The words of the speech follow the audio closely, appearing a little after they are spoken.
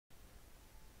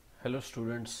Hello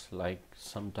students, like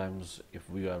sometimes if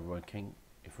we are working,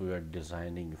 if we are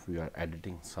designing, if we are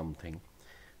editing something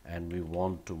and we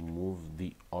want to move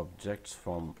the objects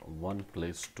from one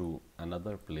place to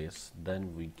another place,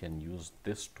 then we can use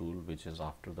this tool which is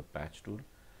after the patch tool,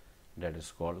 that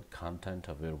is called content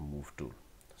aware move tool.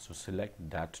 So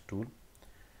select that tool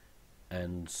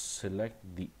and select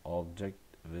the object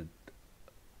with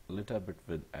little bit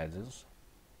with edges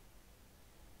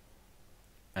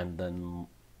and then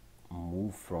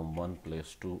move from one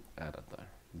place to another,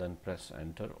 then press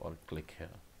enter or click here.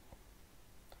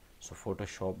 So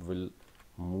Photoshop will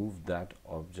move that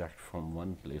object from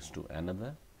one place to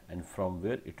another, and from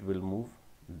where it will move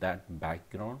that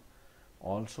background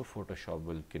also Photoshop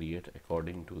will create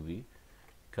according to the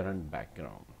current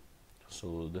background.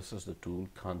 So this is the tool,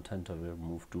 content aware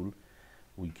move tool,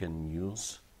 we can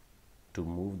use to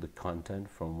move the content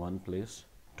from one place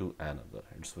to another.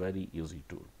 It's very easy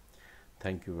tool.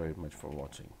 Thank you very much for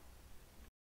watching.